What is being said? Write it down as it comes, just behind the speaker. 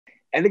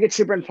I think it's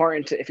super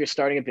important to, if you're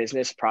starting a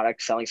business,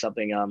 product, selling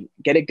something,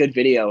 get a good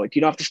video.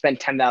 You don't have to spend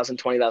 $10,000,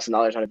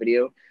 $20,000 on a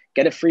video.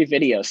 Get a free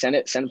video, send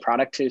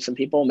product to some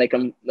people, make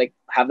them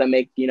have them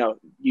make,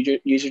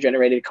 user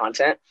generated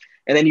content.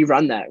 And then you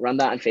run that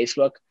on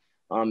Facebook,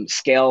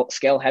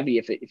 scale heavy.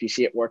 If you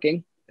see it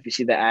working, if you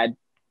see the ad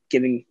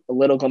giving a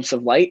little glimpse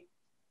of light,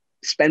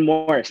 spend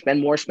more,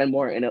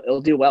 and it'll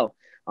do well.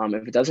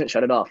 If it doesn't,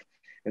 shut it off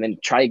and then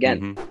try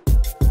again. Mm-hmm.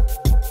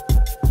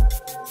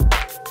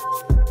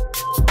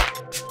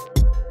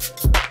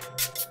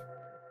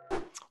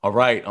 All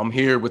right, I'm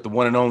here with the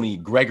one and only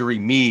Gregory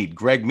Meade.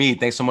 Greg Meade,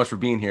 thanks so much for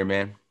being here,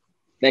 man.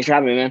 Thanks for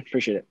having me, man.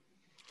 Appreciate it.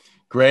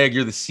 Greg,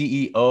 you're the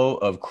CEO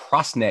of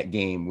CrossNet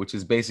Game, which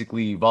is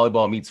basically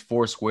volleyball meets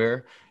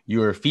Foursquare.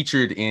 You're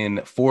featured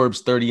in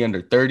Forbes 30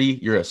 Under 30.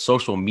 You're a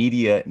social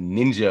media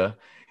ninja.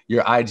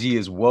 Your IG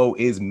is Whoa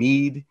is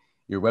Meade.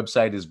 Your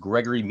website is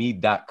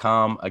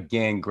gregorymeade.com.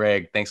 Again,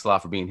 Greg, thanks a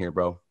lot for being here,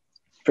 bro.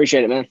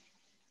 Appreciate it, man.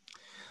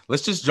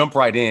 Let's just jump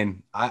right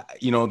in.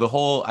 The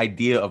whole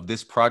idea of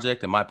this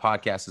project and my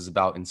podcast is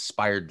about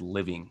inspired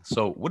living.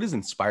 So what does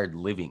inspired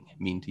living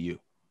mean to you?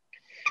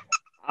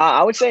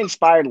 I would say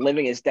inspired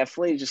living is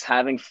definitely just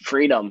having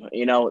freedom,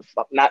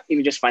 not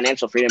even just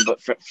financial freedom, but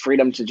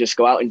freedom to just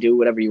go out and do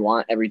whatever you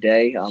want every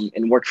day,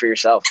 and work for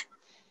yourself.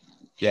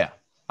 Yeah,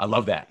 I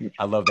love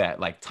that.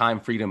 Like time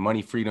freedom,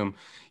 money freedom,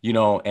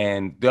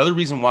 and the other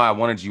reason why I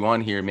wanted you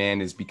on here,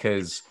 man, is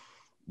because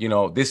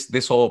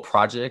this whole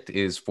project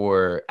is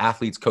for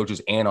athletes,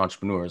 coaches, and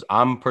entrepreneurs.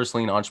 I'm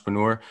personally an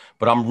entrepreneur,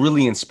 but I'm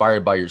really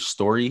inspired by your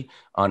story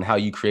on how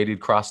you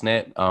created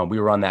CrossNet. We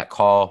were on that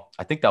call,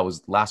 I think that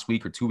was last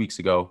week or 2 weeks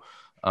ago,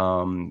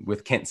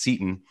 with Kent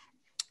Seaton.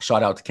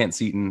 Shout out to Kent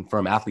Seaton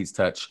from Athletes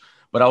Touch.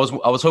 But I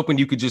was hoping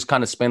you could just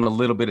kind of spend a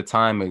little bit of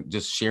time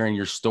just sharing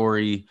your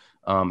story,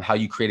 how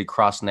you created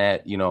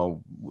CrossNet,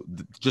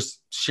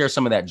 just share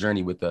some of that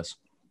journey with us.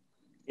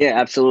 Yeah,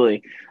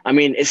 absolutely. I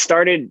mean, it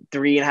started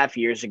 3.5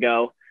 years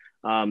ago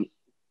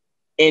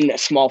in a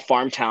small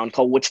farm town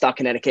called Woodstock,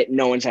 Connecticut.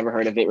 No one's ever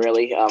heard of it,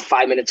 really.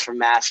 5 minutes from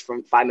Mass,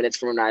 5 minutes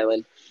from Rhode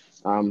Island.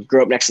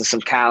 Grew up next to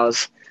some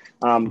cows.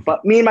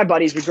 But me and my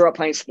buddies, we grew up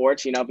playing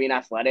sports, being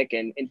athletic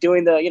and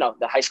doing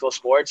the high school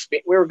sports.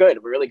 We were good.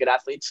 We were really good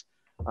athletes.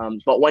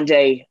 But one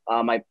day,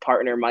 my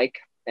partner, Mike,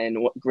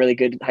 and really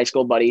good high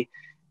school buddy,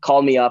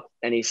 called me up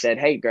and he said,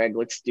 "Hey, Greg,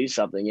 let's do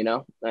something,"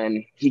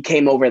 and he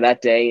came over that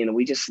day and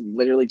we just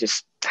literally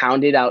just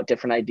pounded out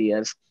different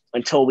ideas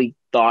until we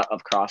thought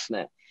of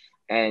CrossNet.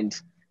 And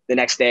the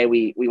next day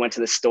we went to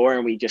the store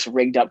and we just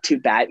rigged up 2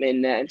 badminton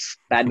nets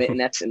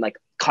and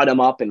cut them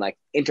up and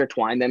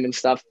intertwined them and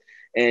stuff.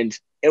 And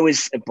it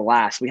was a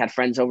blast. We had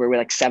friends over. We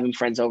had 7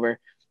 friends over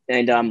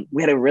and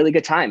we had a really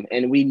good time.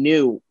 And we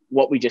knew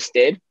what we just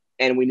did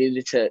and we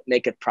needed to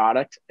make a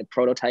product, a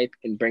prototype,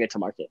 and bring it to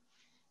market.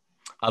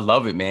 I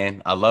love it,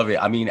 man. I love it.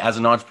 I mean, as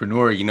an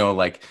entrepreneur,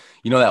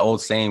 that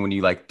old saying when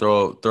you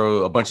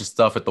throw a bunch of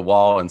stuff at the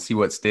wall and see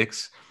what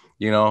sticks,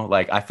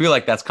 I feel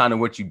like that's kind of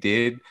what you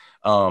did.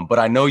 But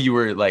I know you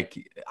were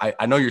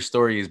I know your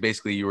story is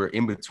basically you were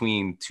in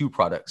between 2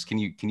 products. Can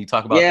you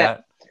talk about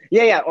that?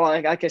 Yeah. Well,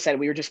 like I said,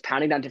 we were just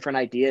pounding down different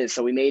ideas.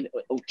 So we made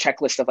a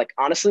checklist of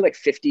honestly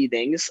 50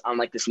 things on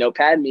this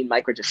notepad. Me and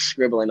Mike were just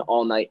scribbling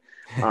all night.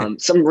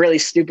 Some really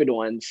stupid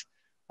ones.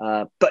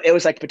 But it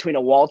was between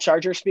a wall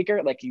charger speaker,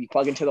 you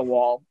plug into the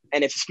wall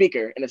and it's a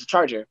speaker and it's a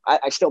charger.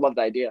 I still love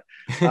the idea.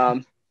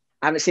 I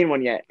haven't seen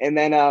one yet. And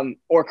then,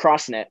 or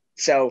CrossNet.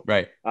 So,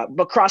 right.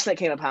 But CrossNet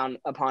came upon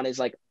is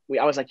I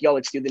was like, yo,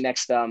 let's do the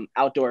next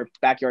outdoor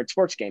backyard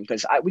sports game.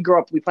 Cause we grew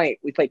up, we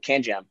played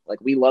Can Jam.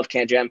 We love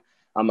Can Jam.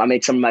 I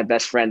made some of my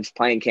best friends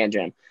playing Can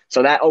Jam.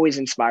 So that always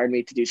inspired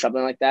me to do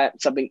something like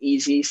that. Something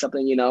easy,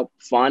 something,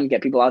 fun,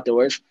 get people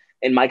outdoors.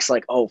 And Mike's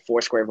like, oh,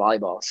 Foursquare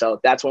volleyball. So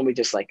that's when we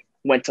just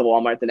went to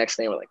Walmart the next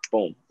day. And we're like,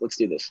 boom, let's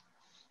do this.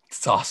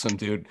 It's awesome,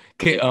 dude.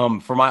 Okay,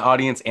 for my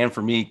audience and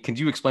for me, could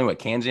you explain what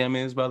Can Jam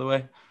is, by the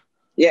way?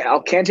 Yeah,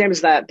 Can Jam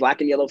is that black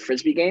and yellow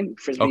frisbee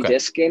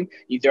disc game.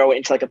 You throw it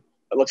into it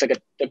looks like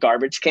a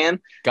garbage can.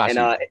 Gotcha.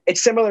 And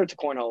it's similar to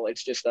cornhole.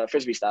 It's just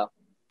frisbee style.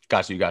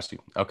 Got you.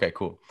 Okay,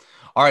 cool.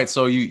 All right,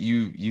 so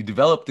you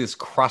developed this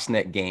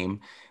CrossNet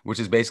game,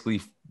 which is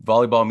basically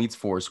volleyball meets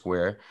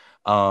Foursquare.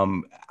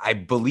 I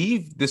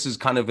believe this is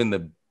kind of in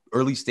the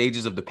early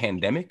stages of the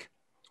pandemic,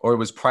 or it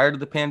was prior to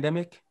the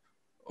pandemic.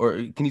 Or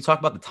can you talk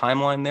about the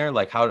timeline there,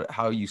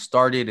 how you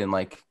started and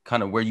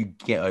kind of where you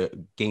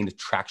gained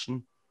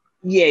traction?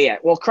 Yeah.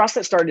 Well,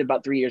 CrossNet started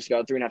about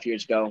 3.5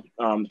 years ago.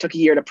 Took a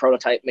year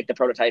to make the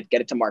prototype,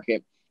 get it to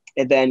market.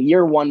 And then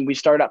year 1, we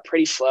started up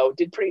pretty slow,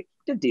 did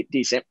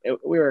decent.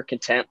 We were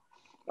content.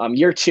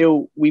 Year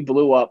 2, we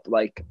blew up.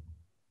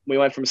 We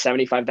went from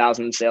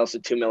 75,000 in sales to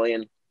 2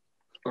 million.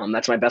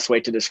 That's my best way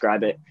to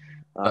describe it.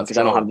 Because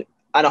I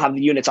don't have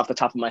the units off the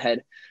top of my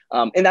head.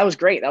 And that was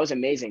great. That was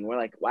amazing. We're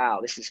like, wow,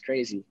 this is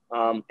crazy.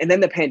 And then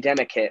the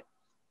pandemic hit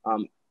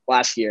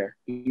last year,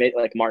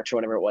 March or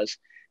whatever it was.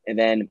 And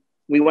then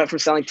we went from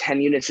selling 10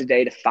 units a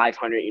day to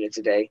 500 units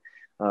a day.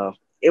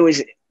 It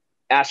was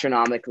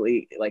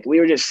astronomically, we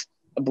were just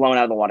blown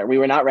out of the water. We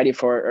were not ready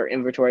for our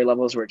inventory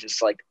levels. Were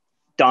just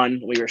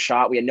done. We were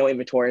shot. We had no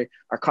inventory.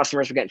 Our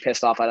customers were getting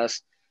pissed off at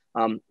us.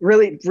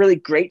 Really, really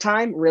great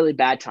time, really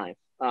bad time,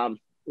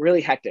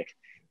 really hectic.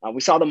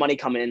 We saw the money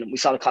come in. We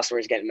saw the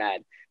customers getting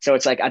mad. So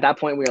it's like at that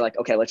point we were like,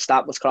 okay, let's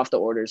stop. Let's cut off the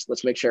orders.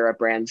 Let's make sure our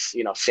brand's,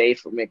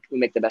 safe. We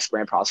make the best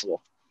brand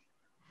possible.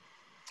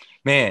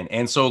 Man.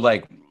 And so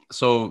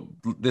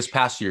this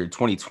past year,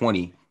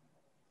 2020,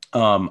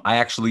 I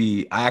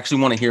actually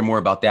want to hear more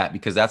about that,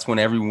 because that's when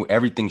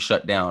everything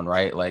shut down,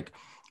 right? Like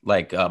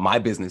my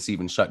business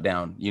even shut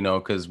down,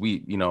 because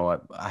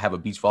I have a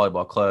beach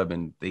volleyball club,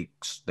 and they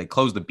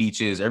closed the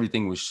beaches.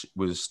 Everything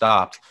was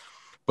stopped.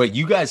 But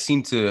you guys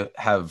seem to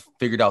have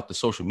figured out the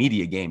social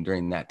media game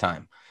during that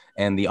time,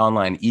 and the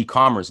online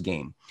e-commerce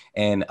game.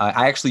 And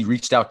I actually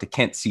reached out to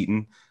Kent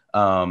Seaton,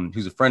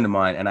 who's a friend of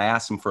mine, and I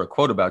asked him for a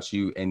quote about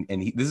you. And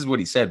this is what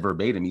he said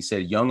verbatim. He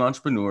said, "Young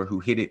entrepreneur who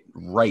hit it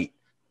right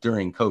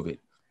during COVID,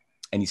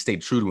 and he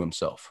stayed true to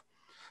himself."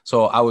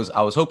 So I was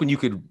hoping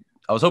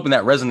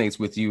that resonates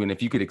with you. And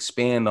if you could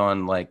expand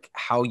on like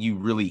how you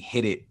really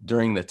hit it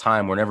during the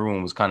time when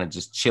everyone was kind of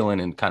just chilling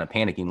and kind of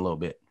panicking a little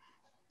bit.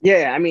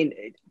 Yeah. I mean,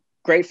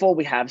 grateful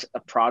we have a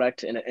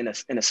product in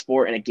a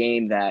sport, in a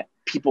game that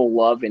people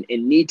love and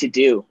need to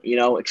do,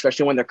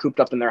 especially when they're cooped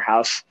up in their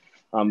house.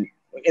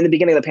 In the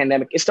beginning of the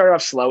pandemic, it started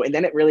off slow, and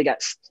then it really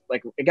got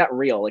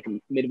real, like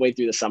midway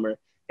through the summer.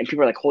 And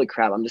people are like, holy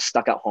crap, I'm just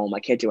stuck at home. I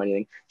can't do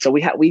anything. So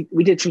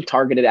we did some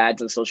targeted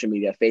ads on social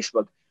media,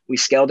 Facebook. We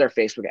scaled our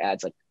Facebook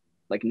ads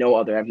like no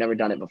other. I've never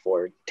done it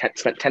before.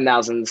 Spent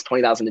 10,000,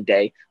 20,000 a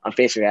day on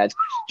Facebook ads,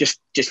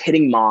 just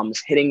hitting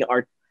moms, hitting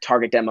our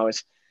target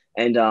demos.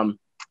 And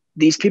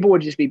these people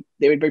would be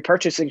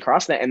purchasing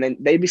CrossNet, and then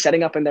they'd be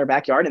setting up in their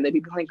backyard, and they'd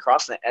be playing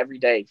CrossNet every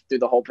day through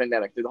the whole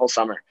pandemic, through the whole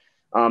summer.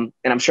 And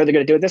I'm sure they're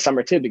going to do it this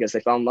summer too, because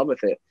they fell in love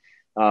with it.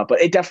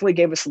 But it definitely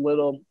gave us a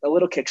little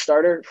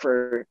Kickstarter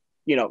for,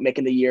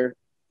 making the year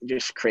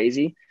just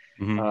crazy.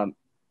 Mm-hmm.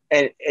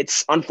 And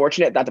it's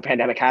unfortunate that the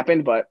pandemic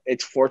happened, but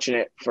it's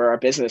fortunate for our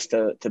business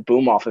to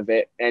boom off of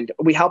it. And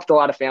we helped a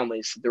lot of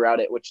families throughout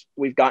it, which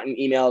we've gotten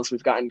emails,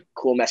 we've gotten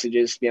cool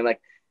messages being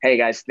like, hey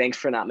guys, thanks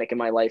for not making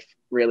my life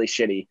really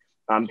shitty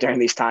during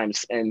these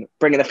times, and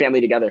bringing the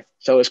family together.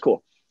 So it was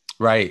cool.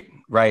 Right.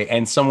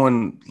 And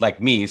someone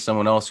like me,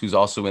 someone else who's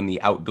also in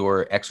the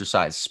outdoor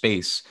exercise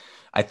space,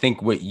 I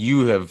think what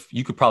you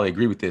could probably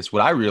agree with this.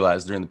 What I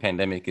realized during the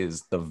pandemic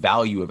is the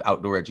value of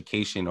outdoor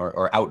education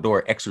or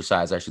outdoor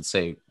exercise, I should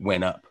say,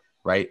 went up,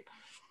 right?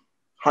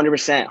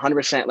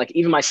 100%. Like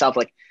even myself,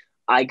 like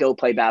I go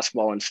play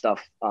basketball and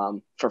stuff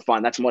for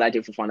fun. That's what I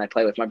do for fun. I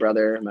play with my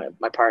brother,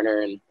 my partner,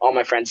 and all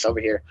my friends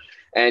over here.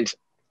 And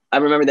I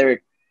remember they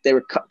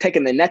were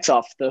taking the nets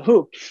off the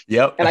hoop.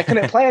 Yep. And I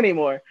couldn't play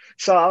anymore.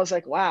 So I was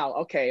like, wow,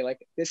 okay,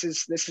 like this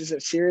is a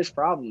serious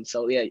problem.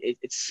 So yeah,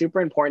 it's super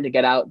important to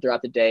get out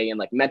throughout the day, and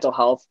like mental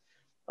health.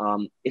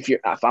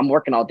 If I'm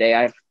working all day,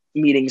 I have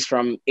meetings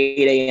from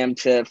 8 a.m.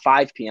 to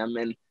 5 p.m.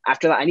 And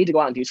after that, I need to go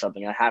out and do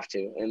something. I have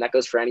to. And that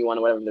goes for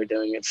anyone, whatever they're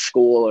doing at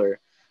school or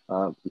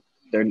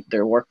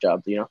their work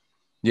job,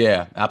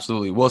 Yeah,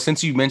 absolutely. Well,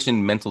 since you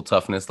mentioned mental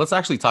toughness, let's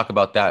actually talk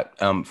about that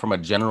from a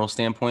general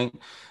standpoint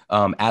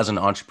as an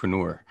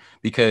entrepreneur,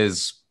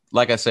 because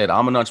like I said,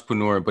 I'm an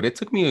entrepreneur, but it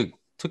took me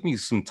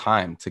some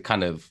time to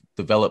kind of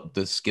develop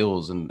the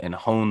skills and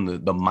hone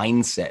the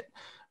mindset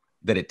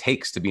that it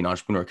takes to be an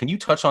entrepreneur. Can you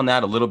touch on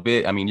that a little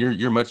bit? I mean,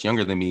 you're much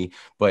younger than me,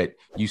 but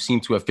you seem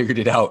to have figured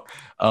it out.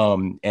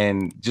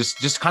 And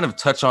just kind of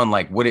touch on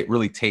like what it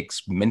really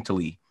takes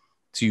mentally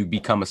to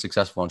become a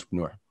successful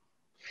entrepreneur.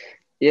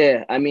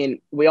 Yeah, I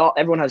mean,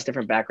 everyone has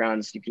different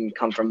backgrounds. You can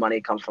come from money,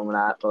 come from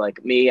that. But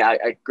like me,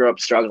 I grew up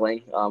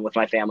struggling with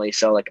my family.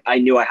 So like I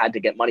knew I had to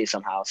get money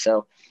somehow.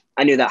 So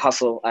I knew that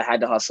I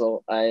had to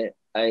hustle. I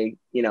hit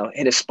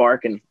a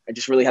spark, and I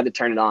just really had to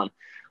turn it on.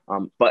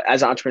 But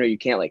as an entrepreneur, you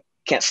can't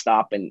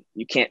stop, and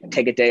you can't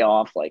take a day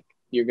off. Like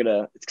you're going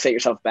to set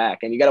yourself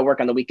back, and you got to work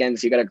on the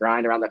weekends. You got to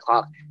grind around the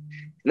clock.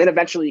 And then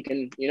eventually you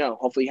can,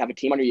 hopefully have a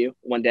team under you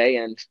one day,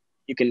 and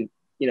you can,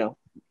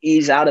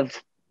 ease out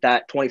of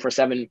that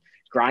 24/7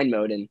 grind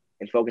mode and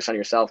focus on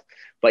yourself.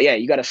 But yeah,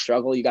 you got to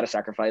struggle, you got to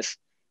sacrifice,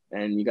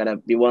 and you got to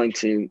be willing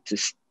to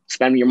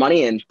spend your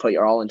money and put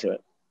your all into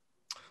it.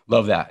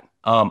 Love that.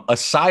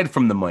 Aside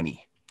from the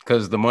money,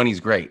 because the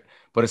money's great,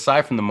 but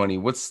aside from the money,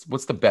 what's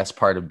the best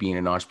part of being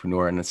an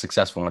entrepreneur and a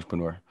successful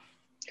entrepreneur?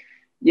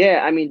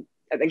 Yeah, I mean,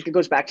 I think it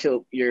goes back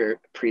to your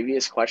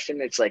previous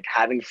question. It's like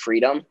having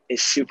freedom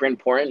is super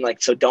important.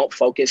 Like, so don't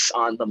focus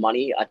on the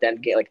money at the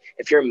end. Like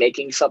if you're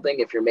making something,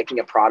 if you're making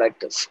a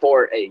product, a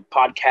sport, a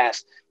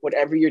podcast,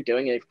 whatever you're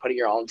doing, and if you're putting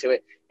your all into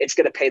it, it's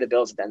going to pay the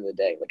bills at the end of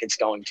the day. Like it's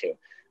going to,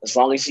 as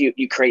long as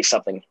you create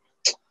something.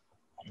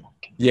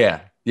 Yeah.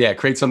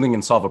 Create something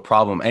and solve a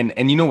problem.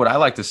 And you know what I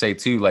like to say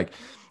too, like,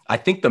 I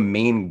think the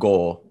main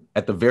goal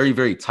at the very,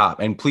 very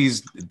top, and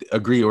please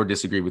agree or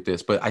disagree with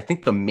this, but I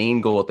think the main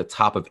goal at the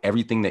top of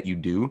everything that you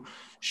do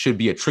should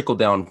be a trickle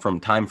down from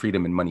time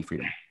freedom and money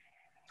freedom.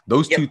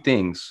 Those two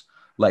things,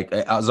 like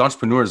as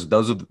entrepreneurs,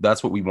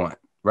 that's what we want,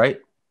 right?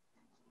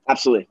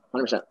 Absolutely.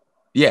 100%.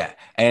 Yeah.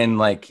 And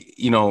like,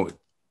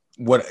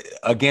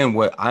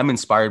 what I'm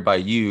inspired by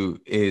you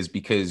is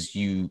because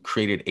you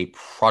created a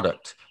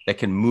product that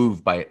can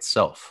move by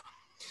itself.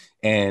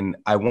 And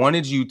I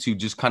wanted you to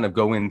just kind of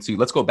go into,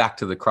 let's go back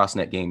to the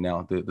CrossNet game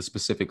now, the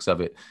specifics of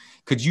it.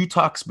 Could you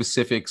talk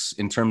specifics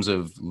in terms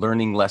of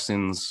learning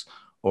lessons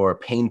or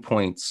pain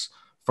points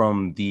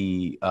from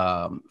the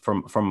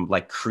from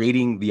like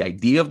creating the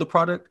idea of the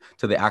product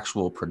to the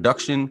actual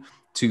production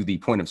to the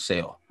point of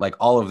sale, like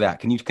all of that?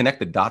 Can you connect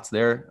the dots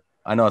there?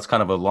 I know it's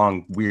kind of a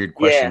long, weird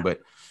question, Yeah.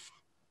 but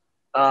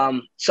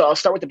So I'll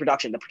start with the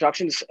production. The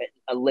production's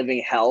a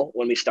living hell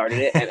when we started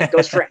it, and it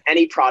goes for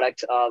any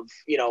product of,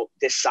 you know,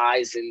 this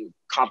size and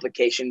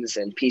complications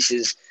and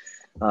pieces.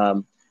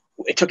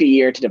 It took a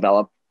year to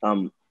develop.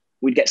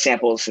 We'd get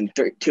samples in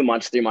 2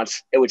 months, 3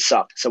 months. It would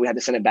suck, so we had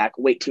to send it back,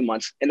 wait 2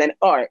 months, and then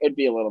it'd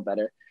be a little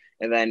better.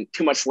 And then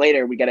 2 months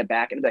later, we get it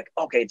back, and it'd be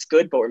like, okay, it's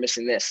good, but we're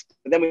missing this.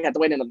 And then we had to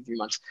wait another 3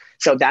 months.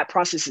 So that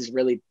process is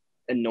really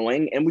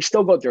annoying, and we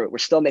still go through it. We're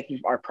still making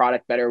our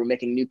product better. We're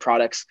making new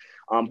products,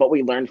 but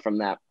we learn from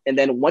that. And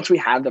then once we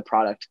have the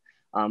product,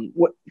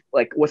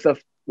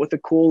 with a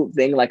cool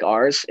thing like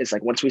ours is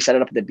like, once we set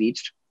it up at the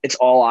beach, it's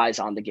all eyes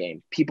on the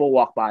game. People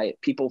walk by it,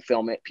 people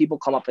film it, people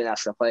come up and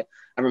ask to play.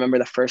 I remember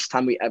the first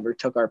time we ever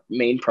took our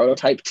main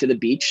prototype to the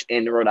beach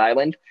in Rhode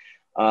Island.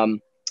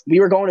 We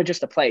were going to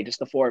just to play, just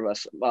the four of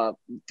us,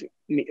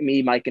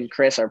 me, Mike, and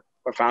Chris, our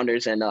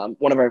founders, and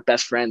one of our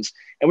best friends.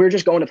 And we were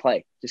just going to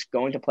play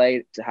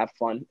to have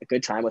fun, a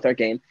good time with our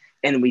game.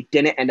 And we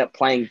didn't end up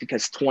playing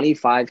because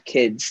 25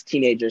 kids,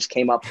 teenagers,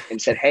 came up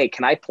and said, "Hey,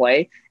 can I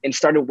play?" and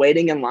started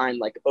waiting in line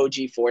like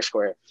OG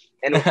Foursquare.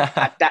 And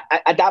at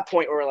that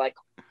point, we were like,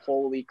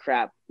 "Holy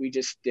crap, we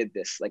just did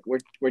this! Like,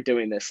 we're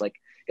doing this! Like,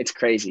 it's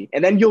crazy."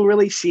 And then you'll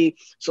really see.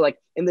 So, like,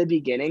 in the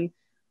beginning,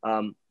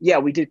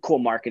 we did cool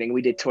marketing.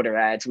 We did Twitter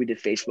ads, we did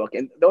Facebook,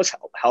 and those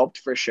helped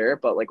for sure.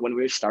 But like, when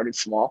we started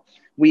small,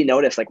 we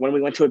noticed, like, when we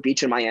went to a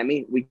beach in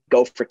Miami, we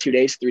go for 2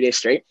 days, 3 days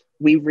straight.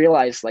 We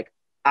realized, like,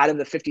 out of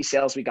the 50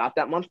 sales we got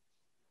that month,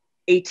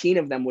 18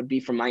 of them would be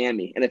from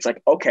Miami. And it's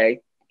like, okay,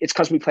 it's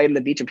because we played in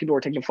the beach and people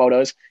were taking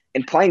photos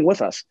and playing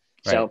with us.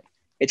 Right. So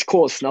it's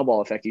cool, snowball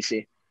effect you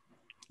see.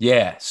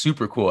 Yeah,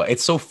 super cool.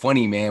 It's so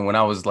funny, man. When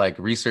I was like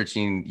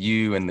researching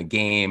you and the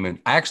game, and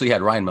I actually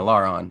had Ryan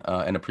Millar on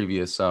in a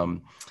previous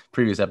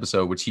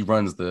episode, which he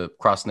runs the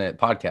CrossNet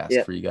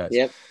podcast for you guys.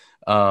 Yep.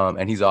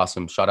 And he's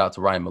awesome. Shout out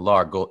to Ryan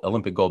Millar,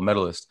 Olympic gold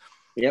medalist.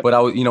 Yep.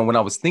 But when I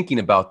was thinking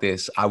about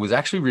this, I was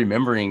actually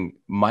remembering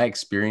my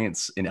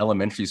experience in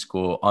elementary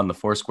school on the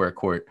Foursquare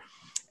court,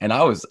 and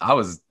I was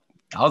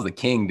the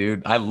king,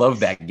 dude. I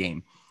love that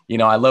game. You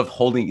know, I love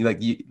holding,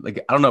 like,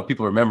 I don't know if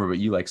people remember, but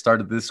you like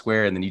started this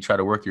square and then you try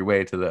to work your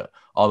way to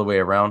all the way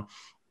around,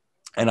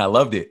 and I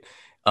loved it.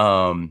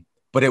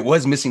 But it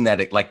was missing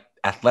that like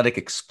athletic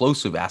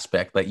explosive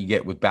aspect that you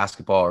get with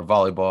basketball or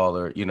volleyball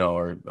or, you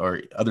know,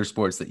 or other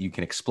sports that you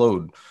can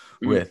explode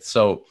with.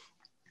 So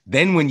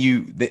then when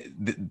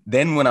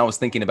I was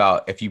thinking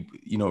about if you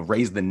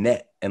raise the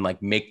net and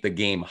like make the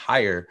game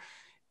higher,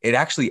 it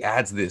actually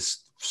adds this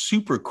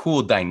super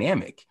cool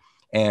dynamic.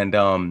 And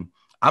I'm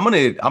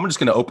just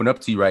gonna open up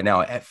to you right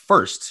now. At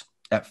first,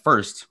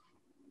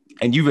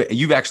 and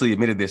you've actually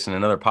admitted this in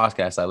another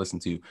podcast I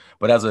listened to,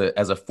 but as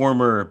a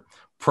former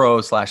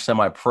pro /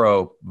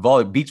 semi-pro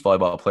beach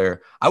volleyball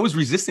player, I was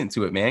resistant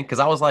to it, man, because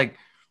I was like,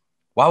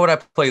 why would I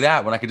play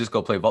that when I could just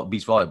go play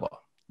beach volleyball?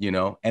 You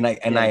know, and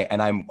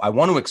I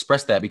want to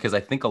express that because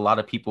I think a lot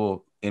of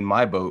people in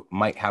my boat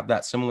might have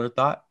that similar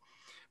thought.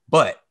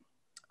 But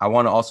I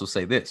want to also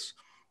say this: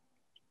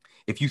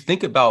 if you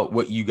think about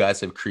what you guys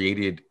have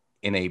created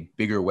in a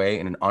bigger way,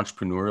 in an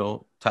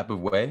entrepreneurial type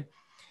of way,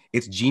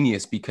 it's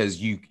genius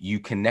because you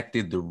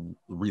connected the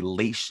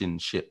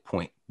relationship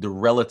point, the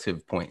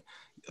relative point,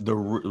 the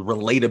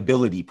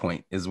relatability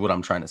point is what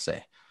I'm trying to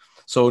say.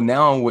 So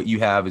now what you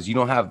have is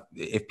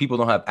if people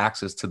don't have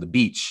access to the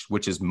beach,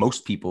 which is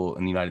most people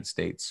in the United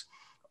States,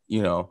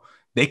 you know,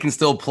 they can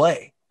still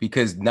play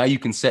because now you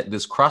can set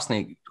this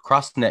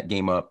CrossNet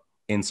game up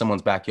in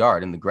someone's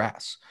backyard in the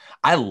grass.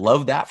 I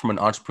love that from an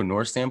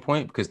entrepreneur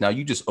standpoint, because now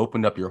you just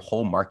opened up your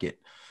whole market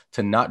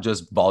to not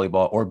just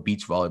volleyball or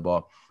beach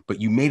volleyball, but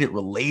you made it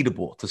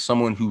relatable to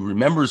someone who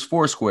remembers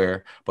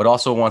Foursquare, but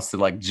also wants to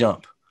like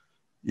jump.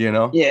 You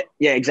know? Yeah,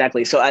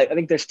 exactly. So I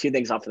think there's two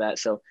things off of that.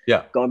 So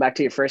yeah, going back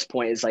to your first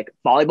point is like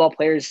volleyball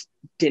players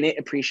didn't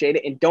appreciate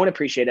it and don't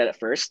appreciate it at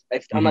first,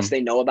 unless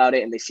they know about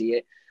it and they see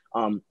it,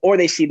 or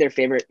they see their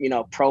favorite, you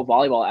know, pro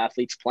volleyball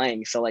athletes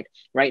playing. So like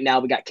right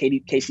now we got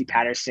Casey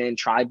Patterson,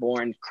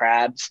 Triborn,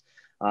 Krabs,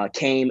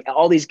 Kame,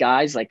 all these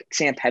guys like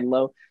Sam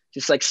Pedlow,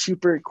 just like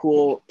super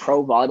cool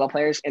pro volleyball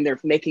players, and they're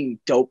making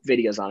dope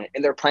videos on it,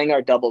 and they're playing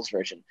our doubles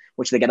version,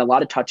 which they get a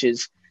lot of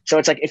touches. So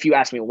it's like, if you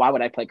ask me, why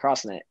would I play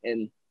CrossNet?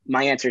 And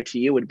my answer to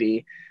you would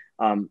be,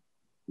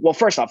 well,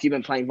 first off, you've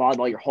been playing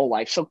volleyball your whole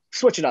life, so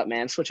switch it up,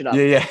 man. Switch it up.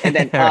 Yeah. And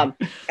then,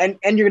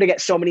 and you're gonna get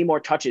so many more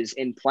touches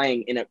in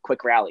playing in a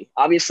quick rally.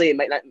 Obviously, it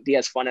might not be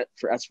as fun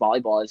for us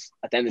volleyball as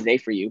at the end of the day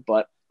for you,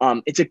 but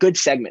it's a good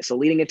segment. So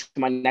leading into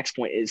my next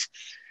point is,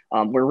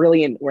 we're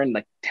in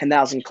like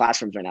 10,000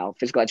 classrooms right now,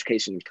 physical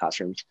education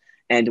classrooms,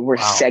 and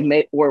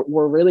Wow.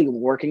 we're really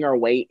working our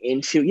way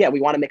into, yeah, we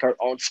want to make our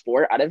own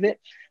sport out of it,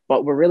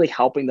 but we're really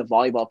helping the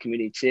volleyball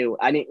community too.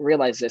 I didn't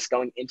realize this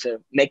going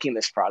into making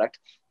this product,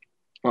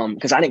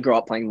 because I didn't grow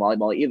up playing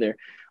volleyball either.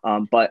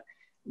 But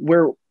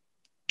we're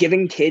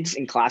giving kids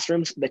in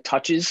classrooms the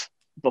touches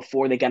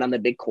before they get on the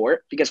big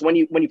court, because when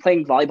you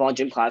playing volleyball in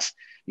gym class,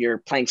 you're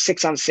playing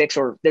 6-on-6,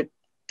 or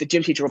the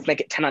gym teacher will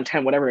make it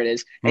 10-on-10, whatever it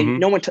is, and Mm-hmm.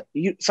 no one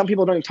some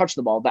people don't even touch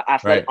the ball. The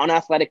Right.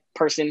 unathletic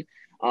person,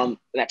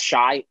 that's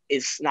shy,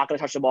 is not going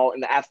to touch the ball,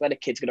 and the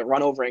athletic kid's going to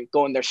run over and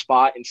go in their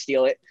spot and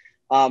steal it.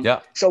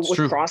 Yeah, So it's with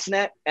true.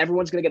 CrossNet,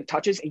 everyone's going to get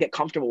touches and get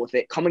comfortable with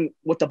it, coming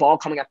with the ball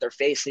coming at their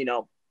face,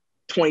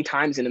 20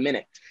 times in a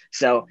minute.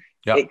 So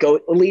Yeah. it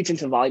leads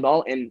into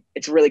volleyball, and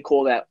it's really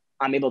cool that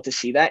I'm able to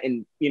see that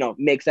and,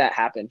 make that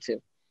happen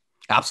too.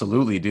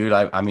 Absolutely, dude.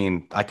 I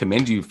mean, I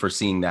commend you for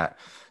seeing that.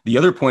 The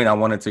other point I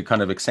wanted to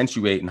kind of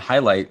accentuate and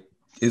highlight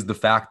is the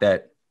fact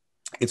that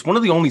it's one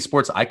of the only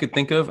sports I could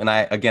think of. And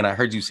I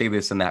heard you say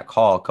this in that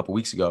call a couple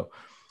weeks ago,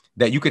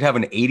 that you could have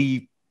an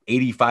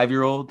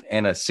 85-year-old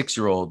and a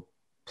 6-year-old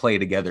play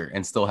together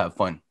and still have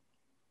fun.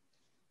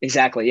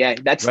 Exactly. Yeah.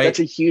 Right.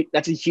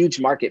 That's a huge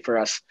market for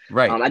us.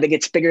 Right. I think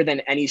it's bigger than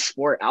any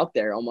sport out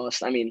there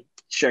almost. I mean,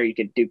 sure, you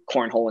could do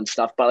cornhole and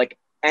stuff, but like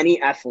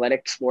any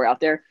athletic sport out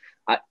there,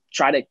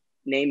 try to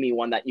name me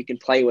one that you can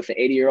play with an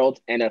 80-year-old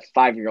and a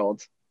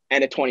 5-year-old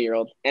and a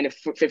 20-year-old and a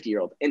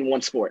 50-year-old in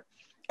one sport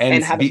and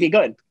And have it be be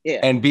good. Yeah.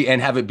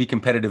 and have it be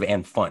competitive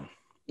and fun.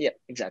 Yeah,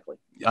 exactly.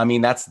 I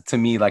mean, that's, to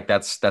me, like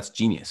that's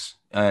genius.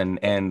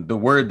 And the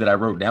word that I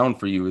wrote down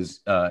for you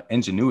is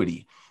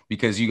ingenuity,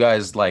 because you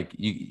guys, like,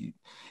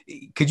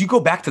 could you go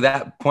back to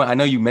that point? I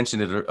know you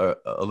mentioned it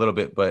a little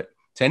bit, but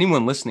to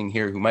anyone listening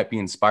here who might be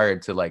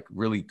inspired to like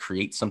really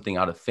create something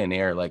out of thin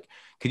air, like,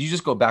 could you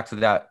just go back to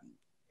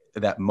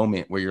that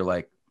moment where you're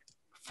like,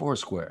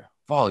 Foursquare,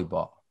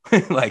 volleyball,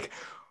 like,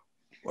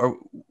 or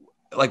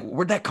like,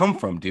 where'd that come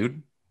from,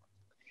 dude?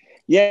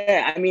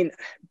 Yeah. I mean,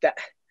 that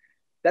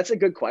that's a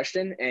good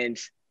question. And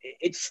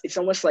it's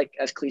almost like,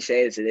 as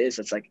cliche as it is,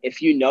 it's like,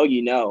 if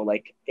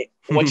like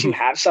once you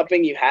have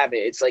something, you have it.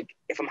 It's like,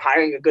 if I'm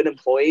hiring a good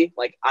employee,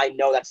 like I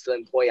know that's the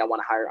employee I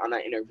want to hire on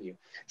that interview.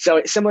 So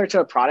it's similar to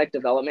a product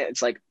development.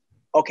 It's like,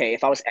 okay,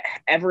 if I was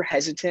ever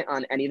hesitant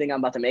on anything I'm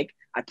about to make,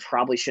 I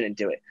probably shouldn't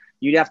do it.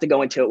 You'd have to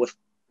go into it with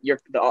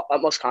the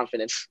utmost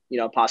confidence,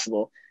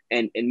 possible,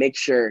 and make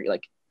sure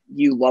like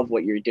you love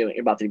what you're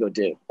about to go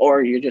do,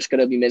 or you're just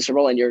going to be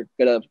miserable and you're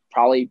going to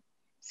probably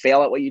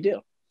fail at what you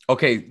do.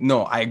 Okay,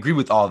 no, I agree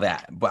with all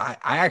that, but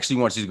I actually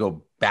want you to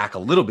go back a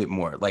little bit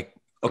more. Like,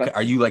 okay, Okay.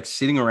 are you like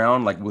sitting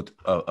around like with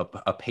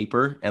a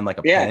paper and like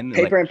a Yeah. pen and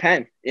Paper like, and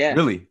pen. Yeah.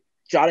 really?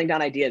 Jotting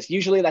down ideas.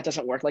 Usually that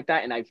doesn't work like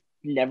that. And I've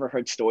never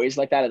heard stories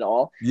like that at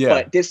all.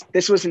 Yeah. But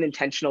this was an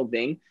intentional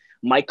thing.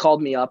 Mike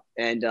called me up,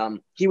 and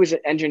he was an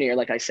engineer,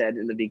 like I said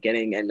in the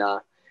beginning. And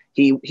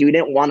he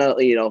didn't want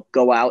to,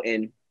 go out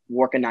and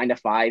work a 9 to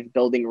 5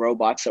 building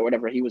robots or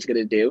whatever he was going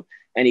to do.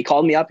 And he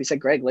called me up. He said,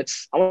 Greg,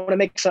 I want to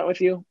make something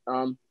with you.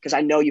 Cause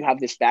I know you have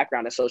this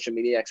background of social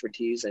media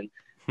expertise, and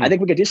I Hmm.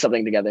 think we could do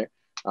something together.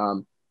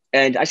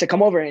 And I said,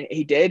 come over, and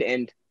he did.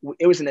 And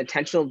it was an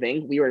intentional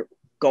thing. We were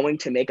going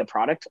to make a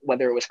product,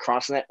 whether it was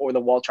CrossNet or the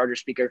wall charger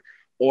speaker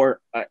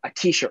or a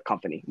t-shirt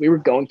company. We were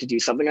going to do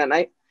something that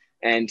night.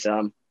 And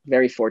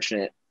very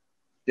fortunate,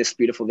 this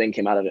beautiful thing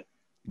came out of it.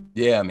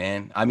 Yeah,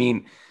 man. I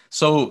mean,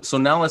 so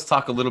now let's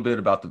talk a little bit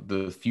about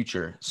the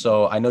future.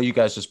 So I know you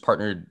guys just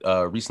partnered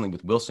recently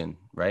with Wilson,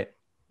 right?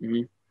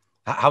 Mhm.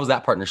 How's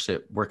that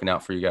partnership working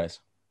out for you guys?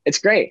 It's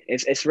great.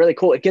 It's really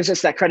cool. It gives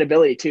us that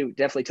credibility too,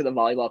 definitely to the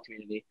volleyball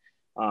community.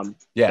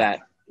 Yeah, That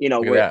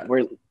look at that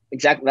we're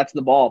exactly, that's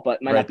the ball,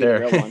 but it might not right be the there.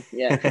 real one.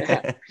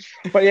 Yeah.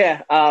 But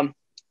yeah,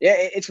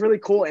 it's really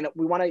cool, and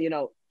we want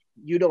to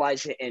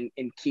utilize it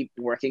and keep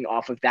working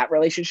off of that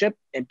relationship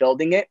and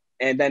building it,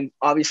 and then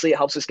obviously it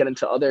helps us get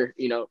into other,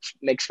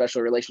 make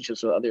special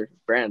relationships with other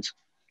brands.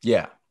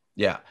 Yeah,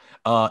 yeah.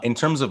 In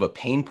terms of a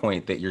pain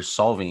point that you're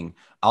solving,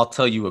 I'll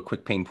tell you a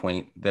quick pain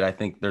point that I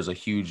think there's a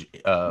huge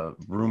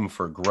room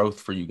for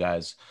growth for you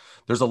guys.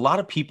 There's a lot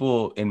of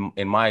people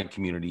in my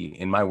community,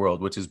 in my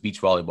world, which is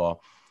beach volleyball,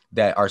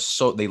 that are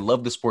they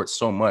love the sport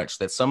so much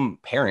that some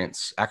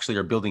parents actually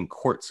are building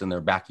courts in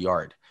their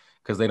backyard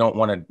because they don't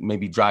want to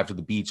maybe drive to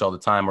the beach all the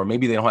time, or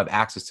maybe they don't have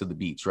access to the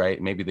beach,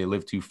 right? Maybe they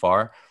live too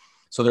far.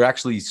 So they're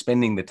actually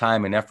spending the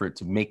time and effort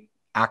to make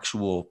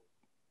actual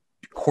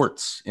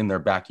courts in their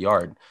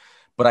backyard.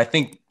 But I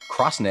think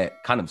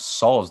CrossNet kind of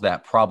solves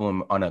that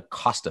problem on a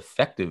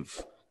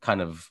cost-effective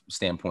kind of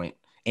standpoint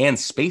and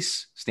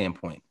space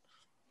standpoint,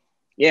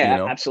 you Yeah,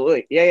 know?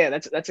 absolutely. Yeah,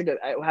 that's a good.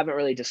 I haven't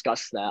really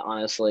discussed that,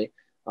 honestly,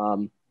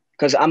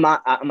 because I'm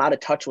out of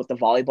touch with the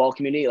volleyball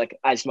community like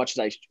as much as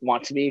I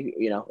want to be.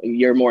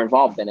 You're more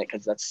involved in it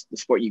because that's the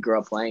sport you grew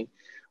up playing.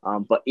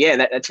 But yeah,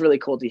 that's really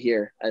cool to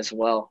hear as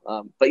well.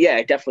 But yeah,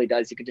 it definitely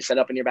does. You could just set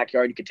up in your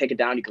backyard. You could take it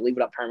down. You could leave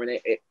it up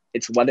permanent.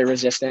 It's weather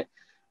resistant.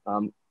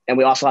 And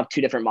we also have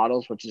two different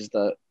models, which is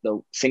the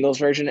singles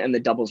version and the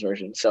doubles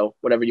version. So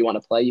whatever you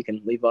want to play, you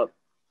can leave up.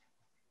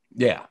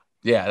 Yeah.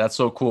 Yeah, that's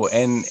so cool.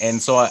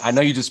 And so I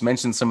know you just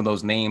mentioned some of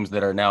those names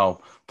that are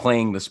now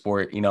playing the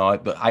sport. You know,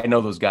 I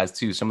know those guys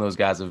too. Some of those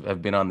guys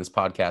have been on this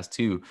podcast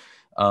too.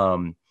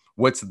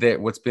 What's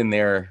been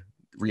their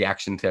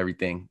reaction to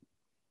everything?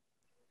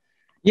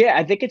 Yeah,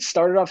 I think it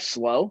started off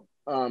slow.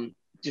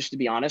 Just to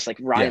be honest, like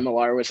Yeah. Ryan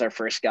Millar was our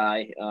first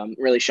guy,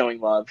 really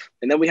showing love.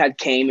 And then we had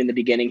Kame in the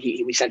beginning.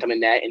 We sent him a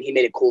net and he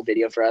made a cool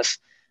video for us.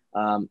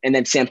 And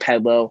then Sam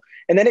Pedlo.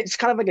 And then it's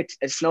kind of like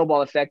a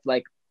snowball effect,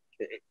 like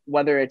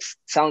whether it's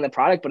selling the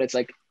product, but it's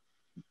like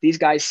these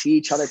guys see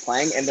each other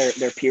playing and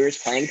their peers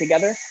playing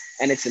together,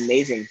 and it's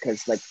amazing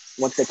because like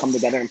once they come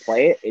together and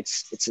play it,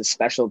 it's a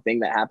special thing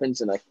that happens,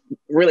 and like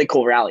really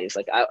cool rallies.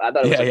 Like I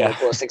thought it was Yeah, like one of yeah, the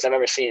coolest things I've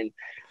ever seen.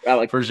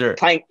 Like for sure.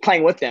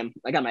 playing with them,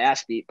 I got my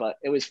ass beat, but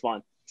it was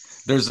fun.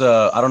 There's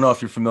I don't know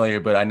if you're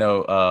familiar, but I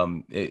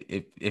know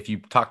if you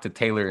talk to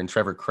Taylor and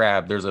Trevor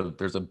Crabb, there's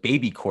a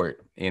baby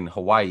court in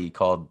Hawaii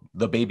called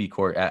the Baby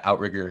Court at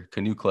Outrigger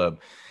Canoe Club,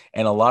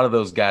 and a lot of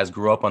those guys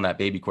grew up on that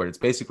baby court. It's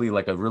basically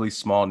like a really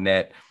small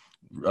net,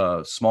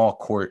 small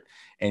court,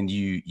 and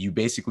you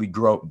basically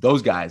grow up.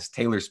 Those guys,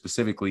 Taylor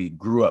specifically,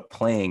 grew up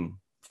playing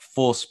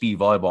full speed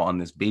volleyball on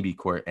this baby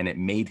court, and it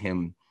made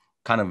him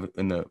kind of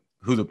in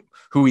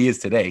who he is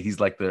today.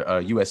 He's like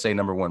the USA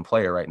 #1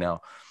 player right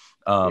now.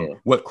 Yeah,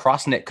 What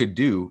CrossNet could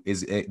do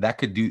is it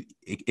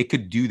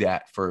could do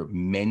that for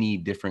many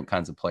different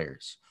kinds of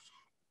players.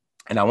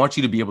 And I want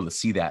you to be able to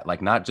see that,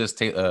 like not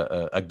just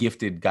a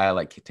gifted guy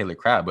like Taylor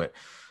Crabb, but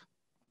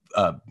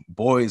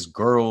boys,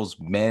 girls,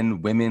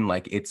 men, women.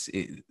 Like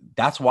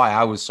that's why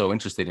I was so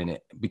interested in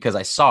it, because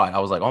I saw it. I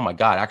was like, oh my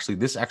God, actually,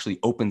 this actually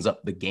opens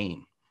up the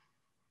game,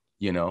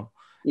 you know?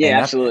 yeah,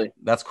 And absolutely.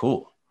 that's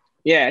cool.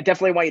 Yeah, I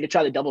definitely want you to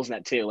try the doubles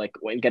net too. Like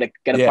when get a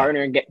Yeah.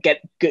 partner and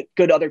get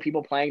good other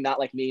people playing, not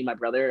like me and my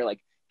brother. Like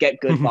get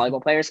good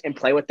volleyball players and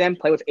play with them.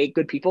 Play with 8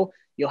 good people.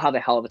 You'll have a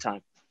hell of a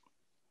time.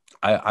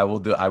 I will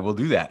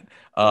do that.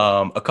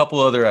 Yeah. A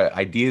couple other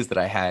ideas that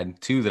I had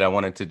too that I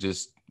wanted to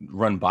just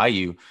run by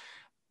you.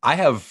 I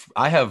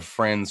have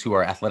friends who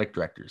are athletic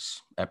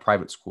directors at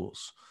private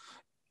schools.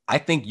 I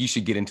think you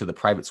should get into the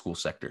private school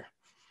sector,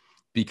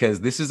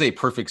 because this is a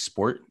perfect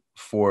sport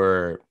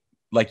for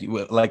like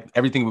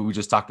everything we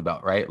just talked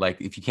about, right?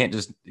 Like if you can't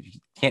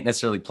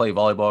necessarily play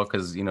volleyball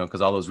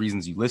because all those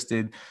reasons you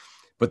listed,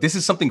 but this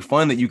is something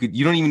fun that you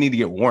don't even need to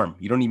get warm.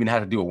 You don't even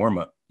have to do a warm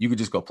up. You could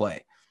just go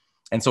play.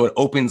 And so it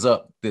opens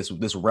up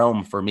this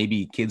realm for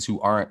maybe kids who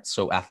aren't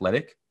so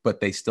athletic, but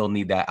they still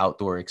need that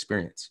outdoor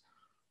experience.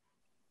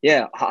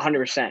 Yeah,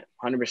 100%,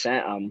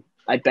 100%.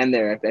 I've been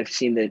there.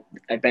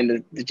 I've been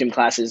to the gym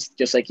classes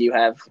just like you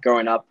have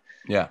growing up.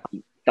 Yeah.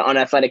 The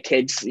unathletic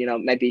kids,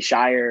 might be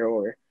shyer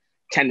or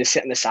tend to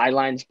sit in the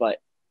sidelines, but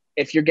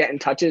if you're getting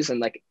touches and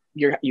like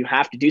you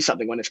have to do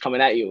something when it's coming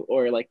at you,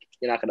 or like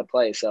you're not going to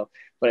play. So,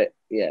 but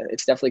yeah,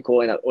 it's definitely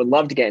cool, and I would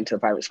love to get into the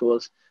private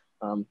schools.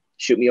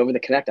 Shoot me over the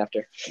connect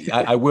after.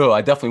 I will.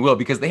 I definitely will,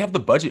 because they have the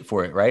budget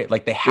for it, right?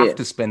 Like they have Yeah,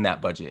 to spend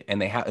that budget,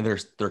 and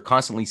they're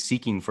constantly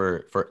seeking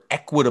for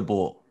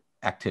equitable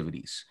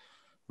activities,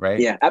 right?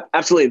 yeah,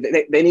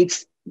 absolutely. They need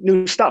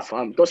new stuff.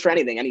 Goes for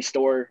anything, any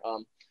store,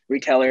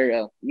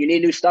 retailer. You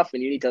need new stuff,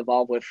 and you need to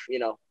evolve with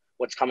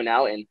what's coming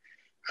out. And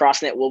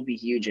CrossNet will be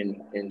huge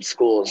in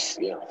schools,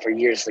 for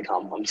years to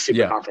come. I'm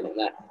super Yeah. confident in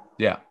that.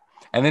 Yeah.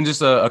 And then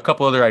just a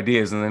couple other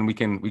ideas, and then we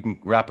can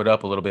wrap it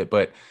up a little bit.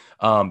 But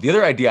the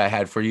other idea I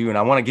had for you, and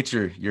I want to get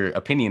your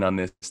opinion on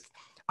this.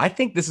 I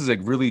think this is a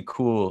really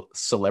cool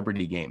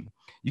celebrity game.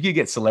 You could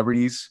get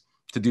celebrities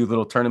to do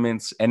little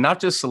tournaments, and not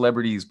just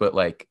celebrities, but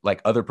like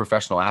other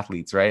professional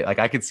athletes, right? Like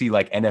I could see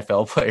like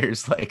NFL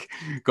players like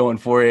going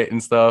for it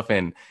and stuff,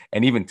 and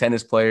even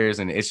tennis players,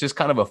 and it's just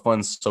kind of a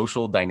fun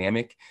social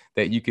dynamic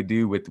that you could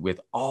do with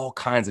all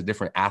kinds of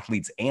different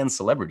athletes and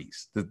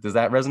celebrities. Does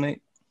that resonate?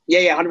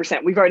 Yeah,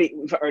 100%. We've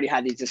already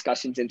had these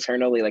discussions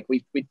internally. Like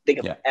we think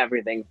of Yeah.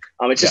 everything.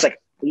 It's just Yeah. like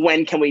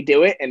when can we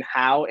do it and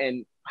how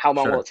long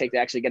will Sure. it take to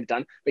actually get it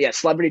done? But yeah,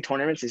 celebrity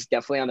tournaments is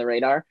definitely on the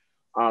radar.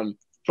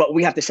 But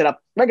we have to set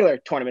up regular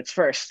tournaments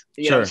first.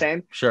 You know what I'm Sure.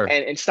 saying? Sure.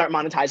 And start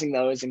monetizing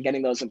those and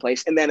getting those in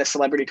place. And then a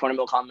celebrity tournament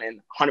will come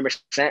in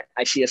 100%.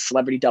 I see a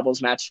celebrity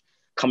doubles match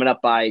coming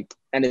up by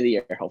end of the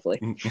year,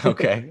 hopefully.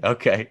 Okay.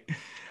 Okay.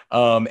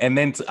 And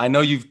then I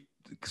know you've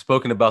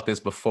spoken about this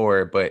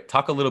before, but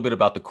talk a little bit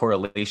about the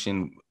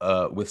correlation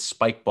with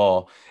spike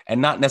ball,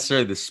 and not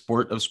necessarily the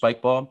sport of spike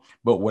ball,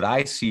 but what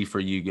I see for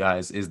you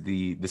guys is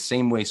the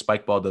same way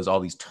spike ball does all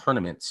these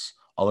tournaments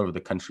all over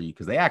the country,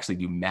 because they actually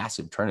do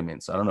massive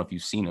tournaments. I don't know if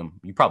you've seen them.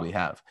 You probably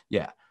have.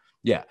 Yeah.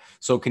 Yeah.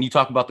 So can you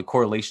talk about the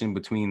correlation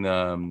between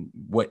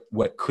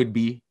what could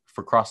be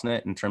for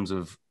CrossNet in terms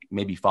of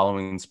maybe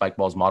following spike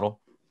ball's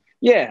model?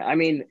 Yeah, I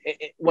mean,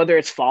 whether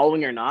it's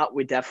following or not,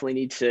 we definitely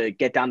need to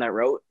get down that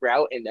route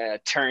and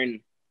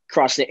turn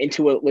CrossFit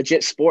into a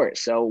legit sport.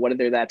 So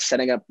whether that's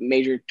setting up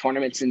major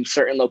tournaments in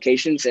certain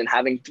locations and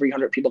having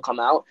 300 people come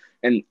out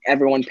and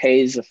everyone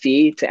pays a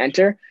fee to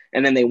enter,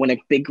 and then they win a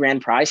big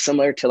grand prize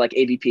similar to like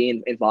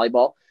AVP in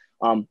volleyball.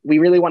 We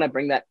really want to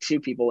bring that to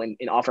people and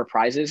offer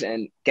prizes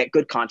and get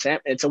good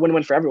content. It's a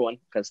win-win for everyone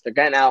because they're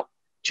getting out,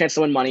 chance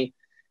to win money,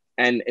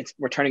 and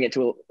we're turning it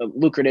to a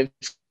lucrative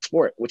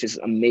sport, which is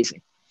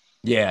amazing.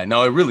 Yeah,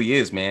 no, it really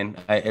is, man.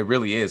 It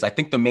really is. I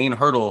think the main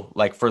hurdle,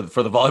 like for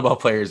the volleyball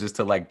players, is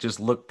to like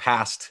just look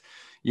past,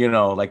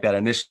 like that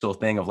initial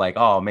thing of like,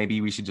 oh, maybe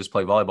we should just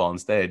play volleyball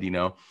instead.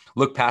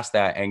 Look past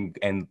that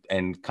and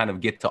kind of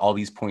get to all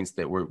these points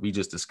that we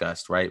just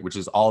discussed, right? Which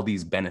is all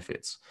these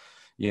benefits,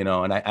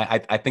 And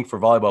I think for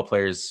volleyball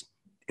players,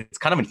 it's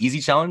kind of an easy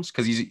challenge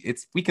because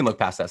we can look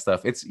past that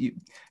stuff. It's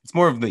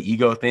more of the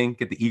ego thing,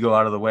 get the ego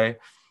out of the way.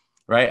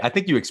 Right. I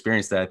think you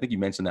experienced that. I think you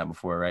mentioned that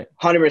before, right?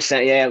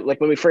 100%. Yeah. Like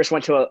when we first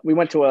went to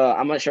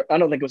I'm not sure. I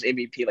don't think it was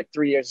MVP like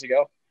 3 years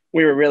ago.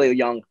 We were really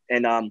young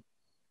and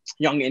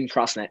young in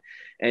CrossNet.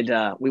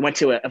 And we went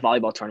to a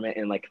volleyball tournament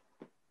and like,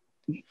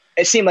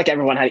 it seemed like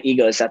everyone had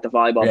egos at the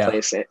volleyball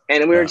place.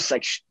 And we were just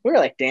like,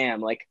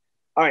 damn, like,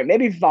 all right,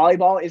 maybe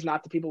volleyball is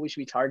not the people we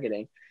should be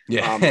targeting.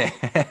 Yeah.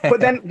 But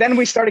then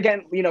we started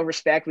getting,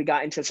 respect. We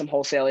got into some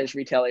wholesalers,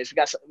 retailers.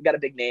 We got a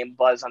big name,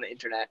 buzz on the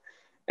internet.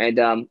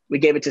 And we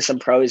gave it to some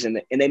pros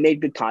and they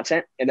made good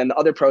content. And then the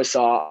other pros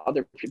saw,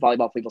 other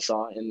volleyball people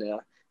saw, and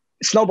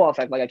snowball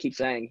effect, like I keep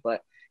saying,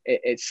 but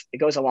it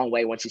goes a long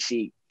way once you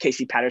see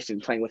Casey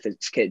Patterson playing with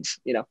his kids,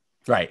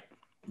 Right.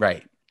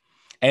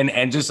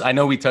 And just, I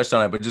know we touched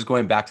on it, but just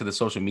going back to the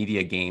social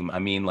media game, I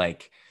mean,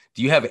 like,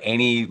 do you have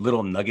any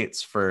little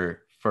nuggets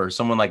for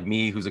someone like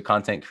me, who's a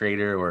content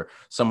creator, or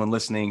someone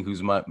listening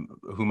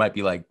who might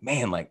be like,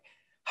 man, like,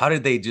 how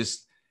did they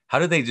just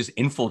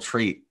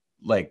infiltrate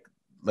like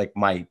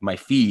my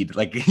feed?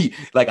 Like,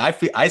 like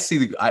I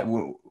see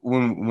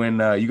when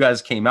you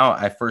guys came out,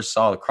 I first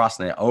saw the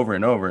CrossNet over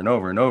and over and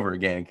over and over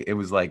again. It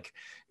was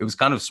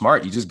kind of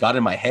smart. You just got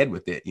in my head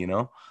with it,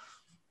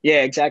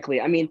 Yeah,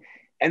 exactly. I mean,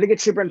 I think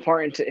it's super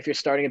important if you're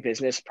starting a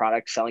business,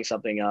 product, selling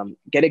something,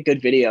 get a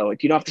good video.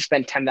 You don't have to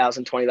spend $10,000,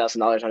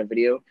 $20,000 on a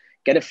video.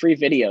 Get a free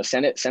video,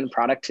 send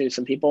product to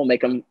some people,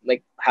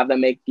 have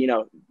them make,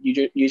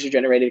 user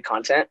generated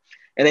content.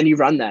 And then you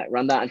run that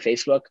on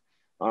Facebook.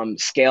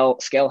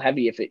 Scale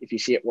heavy if you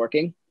see it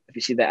working. If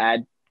you see the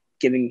ad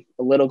giving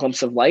a little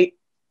glimpse of light,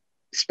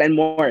 spend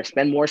more,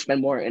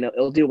 and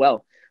it'll do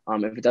well.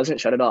 If it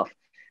doesn't, shut it off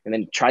and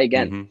then try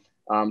again.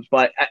 Mm-hmm.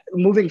 But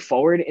moving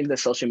forward in the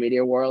social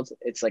media world,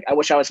 it's like I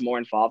wish I was more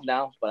involved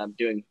now, but I'm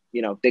doing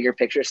bigger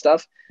picture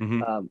stuff.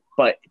 Mm-hmm.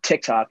 But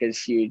TikTok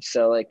is huge,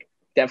 so like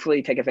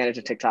definitely take advantage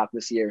of TikTok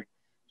this year.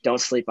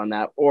 Don't sleep on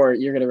that, or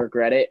you're gonna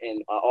regret it.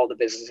 And all the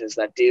businesses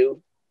that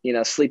do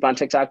sleep on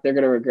TikTok, they're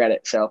gonna regret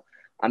it. So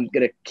I'm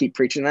going to keep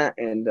preaching that.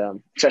 And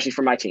especially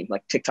for my team,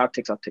 like TikTok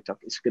is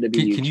going to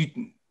be huge.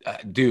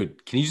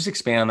 Can you just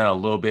expand on that a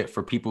little bit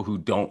for people who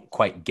don't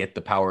quite get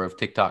the power of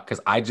TikTok? Cause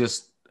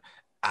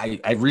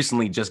I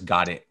recently just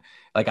got it.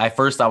 Like I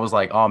was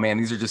like, oh man,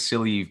 these are just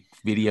silly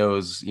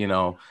videos,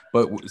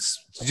 but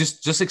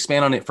just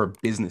expand on it for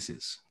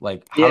businesses.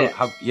 Like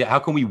how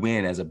can we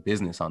win as a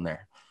business on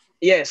there?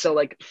 Yeah. So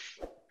like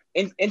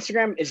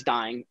Instagram is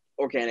dying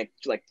organic.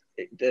 Like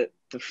the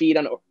feed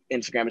on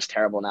Instagram is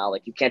terrible now.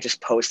 Like you can't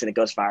just post and it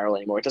goes viral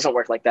anymore. It doesn't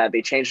work like that.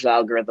 They changed the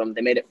algorithm.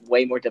 They made it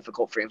way more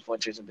difficult for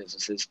influencers and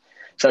businesses.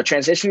 So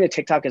transitioning to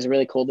TikTok is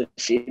really cool to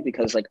see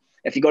because like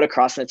if you go to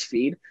CrossNet's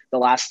feed, the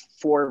last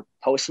 4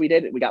 posts we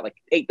did, we got like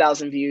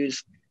 8,000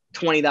 views,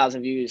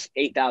 20,000 views,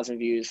 8,000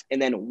 views.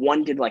 And then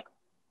one did like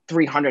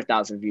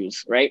 300,000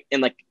 views, right?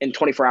 In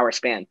 24-hour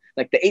span.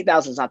 Like the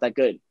 8,000 is not that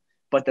good,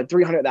 but the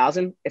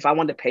 300,000, if I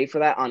wanted to pay for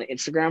that on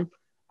Instagram,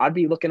 I'd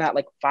be looking at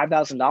like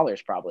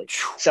 $5,000 probably.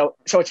 So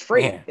it's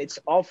free. Man. It's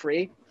all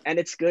free and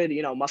it's good,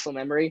 muscle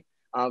memory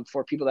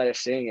for people that are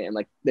seeing it. And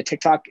like the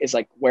TikTok is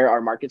like where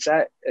our market's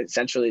at.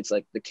 Essentially, it's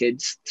like the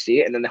kids see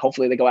it and then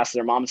hopefully they go ask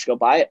their moms to go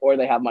buy it or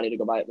they have money to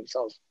go buy it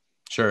themselves.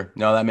 Sure.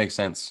 No, that makes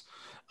sense.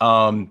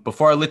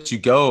 Before I let you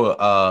go,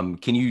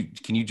 can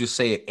you just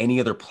say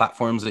any other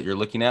platforms that you're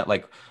looking at?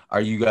 Like,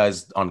 are you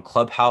guys on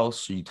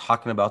Clubhouse? Are you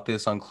talking about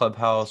this on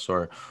Clubhouse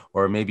or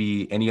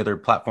maybe any other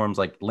platforms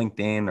like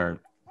LinkedIn or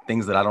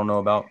things that I don't know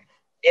about?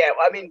 Yeah,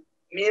 well, I mean,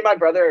 me and my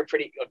brother are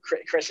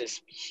Chris is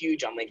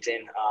huge on LinkedIn.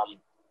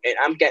 And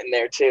I'm getting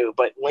there too,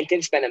 but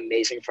LinkedIn's been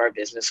amazing for our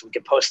business. We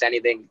can post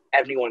anything,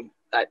 everyone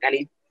at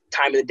any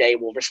time of the day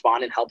will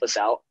respond and help us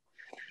out.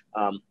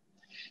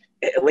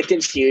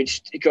 LinkedIn's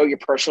huge to grow your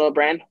personal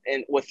brand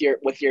and with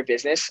your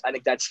business. I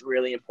think that's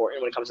really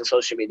important when it comes to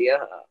social media.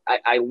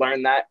 I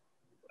learned that.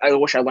 I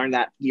wish I learned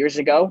that years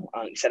ago.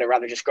 Instead of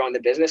rather just growing the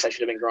business, I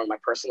should have been growing my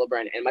personal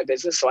brand and my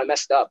business. So I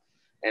messed up.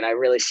 And I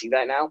really see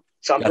that now.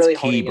 So I'm really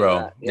honing in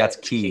on that. Yeah, that's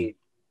key.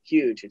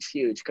 Huge. It's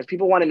huge because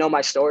people want to know my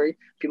story.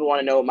 People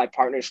want to know my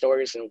partner's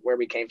stories and where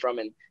we came from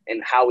and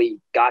how we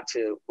got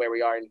to where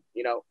we are. And,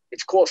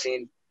 it's cool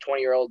seeing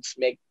 20-year-olds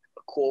make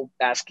a cool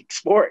basket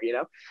sport,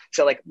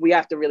 So like we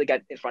have to really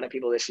get in front of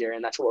people this year.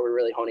 And that's what we're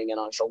really honing in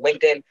on. So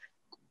LinkedIn,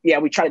 yeah,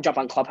 we try to jump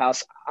on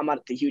Clubhouse. I'm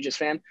not the hugest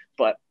fan,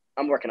 but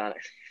I'm working on it.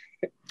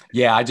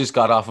 Yeah, I just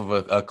got off of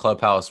a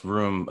Clubhouse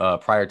room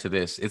prior to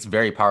this. It's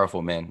very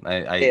powerful, man.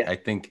 I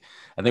think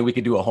we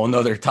could do a whole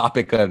nother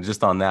topic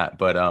just on that.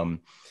 But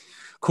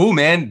cool,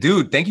 man,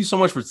 dude. Thank you so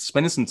much for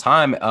spending some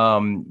time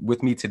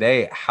with me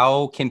today.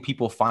 How can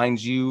people find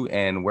you,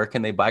 and where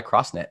can they buy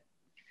CrossNet?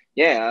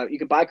 Yeah, you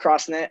can buy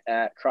CrossNet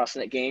at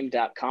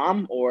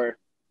crossnetgame.com or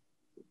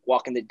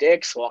walk in the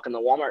Dick's, walk in the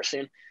Walmart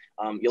soon.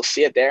 You'll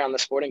see it there on the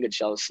sporting goods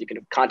shelves. You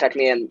can contact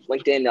me on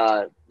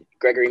LinkedIn,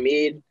 Gregory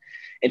Meade,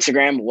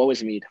 Instagram, Woe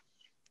is Meade.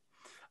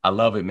 I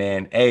love it,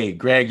 man. Hey,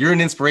 Greg, you're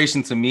an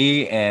inspiration to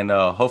me, and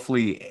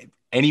hopefully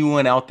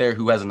anyone out there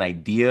who has an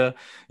idea,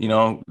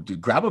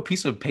 grab a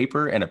piece of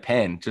paper and a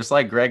pen, just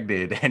like Greg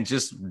did, and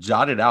just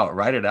jot it out,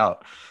 write it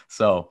out.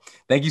 So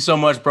thank you so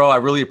much, bro. I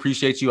really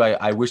appreciate you.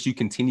 I wish you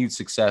continued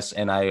success,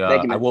 and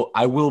Thank you, man.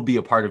 I will be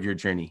a part of your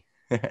journey.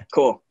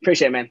 Cool.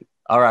 Appreciate it, man.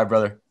 All right,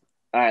 brother.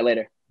 All right,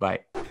 later. Bye.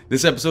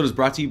 This episode is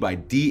brought to you by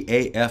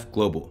DAF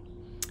Global.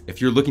 If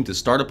you're looking to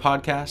start a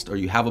podcast or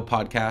you have a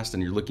podcast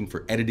and you're looking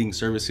for editing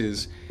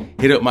services,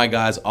 hit up my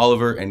guys,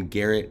 Oliver and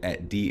Garrett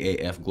at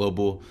DAF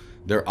Global.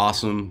 They're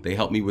awesome. They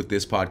help me with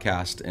this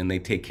podcast and they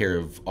take care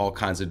of all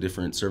kinds of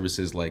different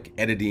services like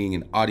editing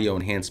and audio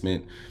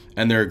enhancement,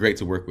 and they're great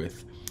to work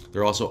with.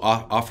 They're also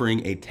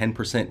offering a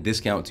 10%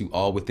 discount to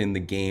all Within the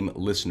Game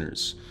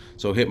listeners.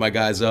 So hit my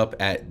guys up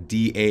at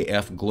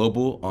DAF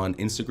Global on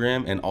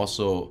Instagram and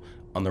also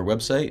on their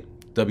website,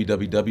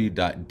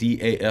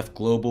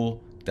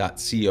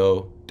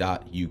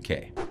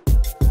 www.dafglobal.co.uk.